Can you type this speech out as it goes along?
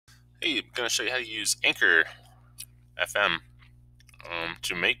Hey, I'm going to show you how to use Anchor FM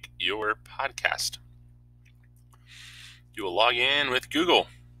to make your podcast. You will log in with Google.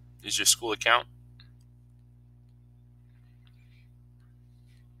 Use your school account.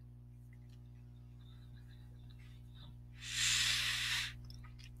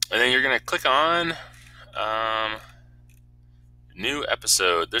 And then you're going to click on new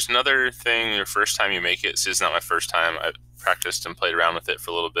episode. There's another thing your first time you make it. So it's not my first time. I practiced and played around with it for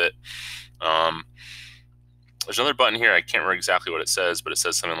a little bit. There's another button here. I can't remember exactly what it says, but it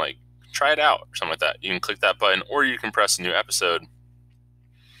says something like try it out or something like that. You can click that button or you can press a new episode.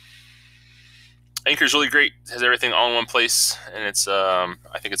 Anchor is really great. It has everything all in one place, and it's I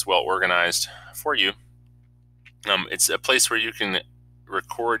think it's well organized for you. It's a place where you can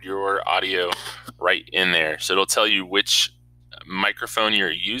record your audio right in there. So it'll tell you which microphone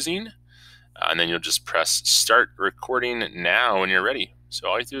you're using, and then you'll just press start recording now when you're ready. So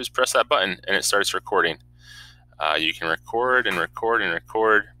all you do is press that button, and it starts recording. You can record and record and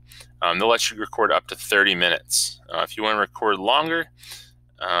record. They'll let you record up to 30 minutes. If you want to record longer,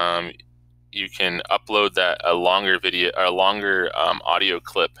 you can upload a longer video or a longer audio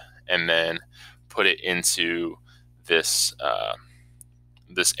clip and then put it into this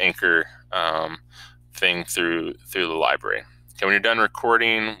Anchor thing through the library. Okay, when you're done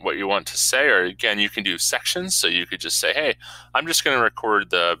recording what you want to say, or again, you can do sections. So you could just say, hey, I'm just going to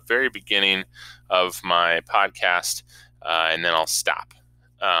record the very beginning of my podcast, and then I'll stop.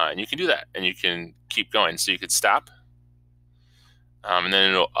 And you can do that, and you can keep going. So you could stop, and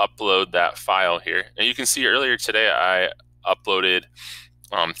then it'll upload that file here. And you can see earlier today I uploaded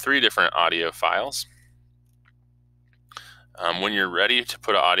 3 different audio files. When you're ready to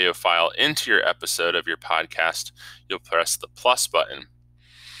put an audio file into your episode of your podcast, you'll press the plus button.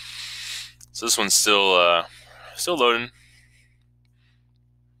 So this one's still loading.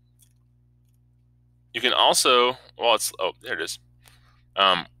 You can also, there it is.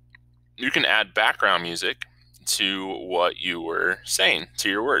 You can add background music to what you were saying,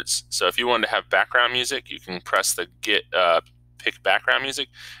 to your words. So if you wanted to have background music, you can press the pick background music,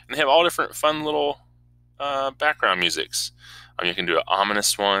 and they have all different fun little background musics. You can do an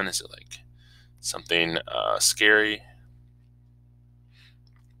ominous one. Is it like something scary?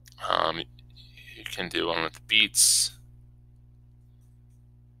 You can do one with beats.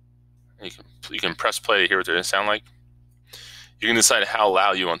 You can press play to hear what they're going to sound like. You can decide how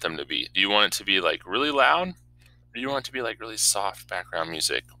loud you want them to be. Do you want it to be like really loud, or do you want it to be like really soft background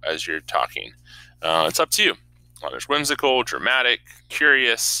music as you're talking? It's up to you. There's whimsical, dramatic,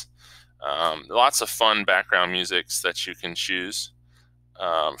 curious, lots of fun background musics that you can choose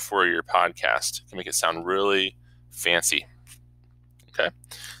for your podcast. You can make it sound really fancy. Okay,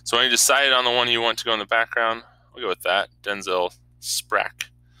 so when you decided on the one you want to go in the background, we'll go with that. Denzel Sprack.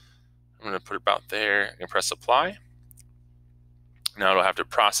 I'm going to put it about there and press apply. Now it'll have to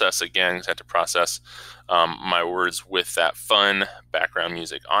process again, because I have to process my words with that fun background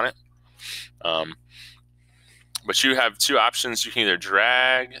music on it. But you have 2 options. You can either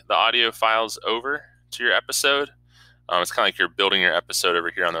drag the audio files over to your episode. It's kind of like you're building your episode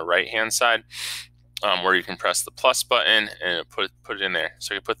over here on the right-hand side, where you can press the plus button and put it in there.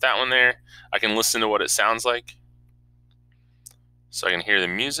 So I can put that one there. I can listen to what it sounds like. So I can hear the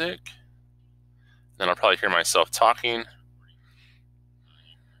music. Then I'll probably hear myself talking.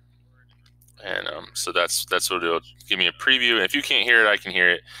 And so that's what it'll give me a preview. And if you can't hear it, I can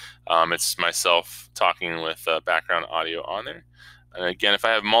hear it. It's myself talking with background audio on there. And again, if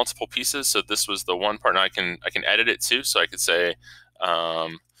I have multiple pieces, so this was the one part, and I can edit it too. So I could say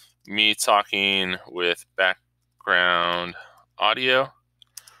me talking with background audio,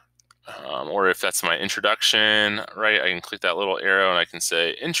 or if that's my introduction, right? I can click that little arrow and I can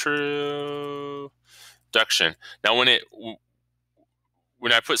say introduction. Now when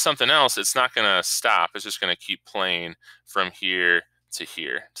I put something else, it's not going to stop. It's just going to keep playing from here to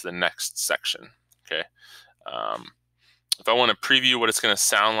the next section. Okay. If I want to preview what it's going to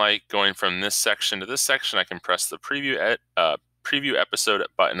sound like going from this section to this section, I can press the preview episode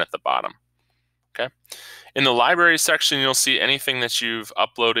button at the bottom. Okay. In the library section, you'll see anything that you've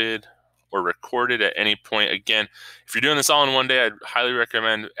uploaded or recorded at any point. Again, if you're doing this all in one day, I'd highly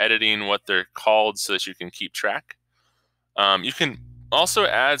recommend editing what they're called so that you can keep track. You can also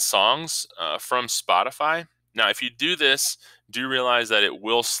add songs from Spotify. Now, if you do this, do realize that it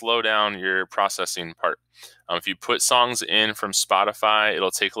will slow down your processing part. If you put songs in from Spotify,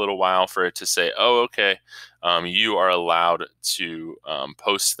 it'll take a little while for it to say, oh, okay, you are allowed to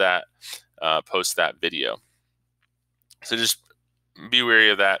post that video. So just be wary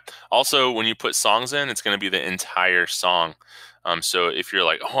of that. Also, when you put songs in, it's going to be the entire song. So if you're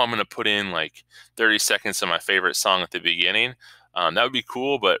like, oh, I'm going to put in like 30 seconds of my favorite song at the beginning, that would be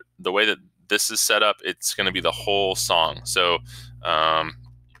cool. But the way that this is set up, it's going to be the whole song. So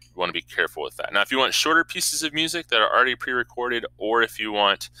you want to be careful with that. Now, if you want shorter pieces of music that are already pre-recorded, or if you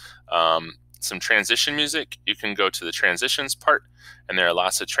want some transition music, you can go to the transitions part, and there are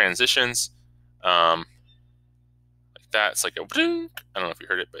lots of transitions. Like that. It's like a, I don't know if you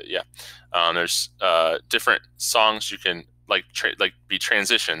heard it, but yeah. There's different songs you can like be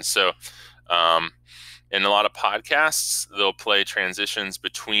transitions. So in a lot of podcasts, they'll play transitions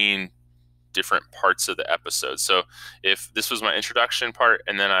between different parts of the episode. So if this was my introduction part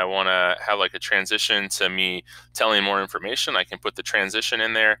and then I want to have like a transition to me telling more information, I can put the transition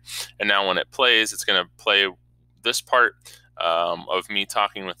in there. And now when it plays, it's going to play this part of me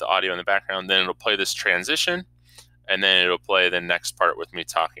talking with the audio in the background. Then it'll play this transition, and then it'll play the next part with me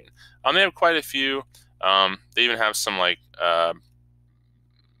talking. They have quite a few. They even have some like,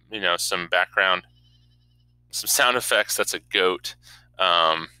 some background, some sound effects. That's a goat.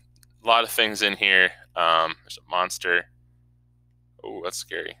 A lot of things in here. There's a monster. Oh, that's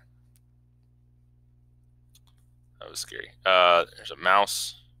scary. That was scary. There's a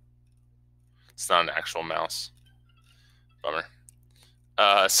mouse. It's not an actual mouse. Bummer.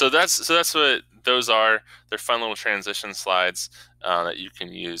 So that's what those are. They're fun little transition slides that you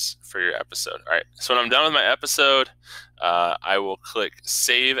can use for your episode. All right. So when I'm done with my episode, I will click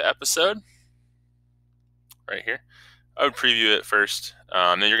Save Episode right here. I would preview it first.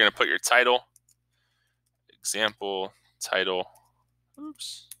 Then you're going to put your title, example title,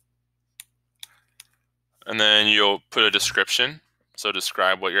 oops, and then you'll put a description. So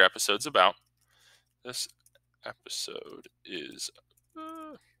describe what your episode's about. This episode is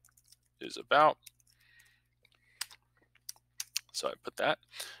about. So I put that,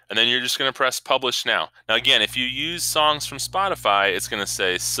 and then you're just going to press Publish Now. Now again, if you use songs from Spotify, it's going to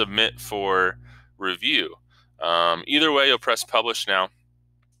say Submit for Review. Either way, you'll press Publish Now.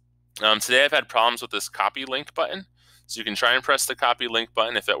 Today I've had problems with this copy link button, so you can try and press the copy link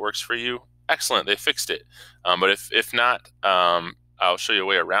button if that works for you. Excellent, they fixed it. But if not, I'll show you a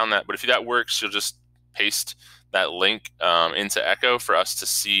way around that. But if that works, you'll just paste that link into Echo for us to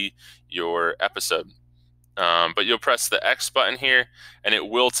see your episode. But you'll press the X button here, and it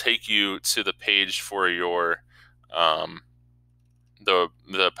will take you to the page for your the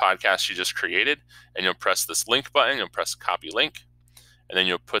podcast you just created, and you'll press this link button. You'll press Copy Link, and then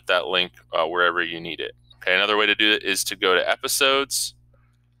you'll put that link wherever you need it. Okay. Another way to do it is to go to Episodes,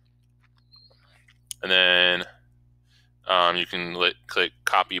 and then you can click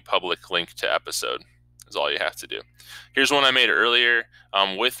Copy Public Link to Episode. Is all you have to do. Here's one I made earlier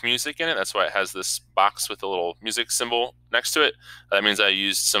with music in it. That's why it has this box with a little music symbol next to it. That means I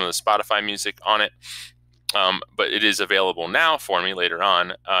used some of the Spotify music on it. But it is available now for me later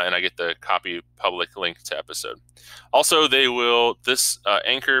on, and I get the copy public link to episode. Also, this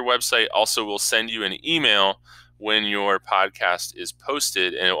Anchor website also will send you an email when your podcast is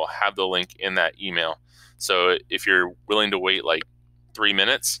posted, and it will have the link in that email. So if you're willing to wait like 3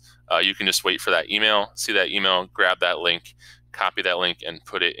 minutes, you can just wait for that email, see that email, grab that link, copy that link, and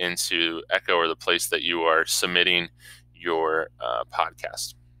put it into Echo or the place that you are submitting your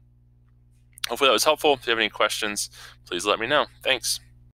podcast. Hopefully that was helpful. If you have any questions, please let me know. Thanks.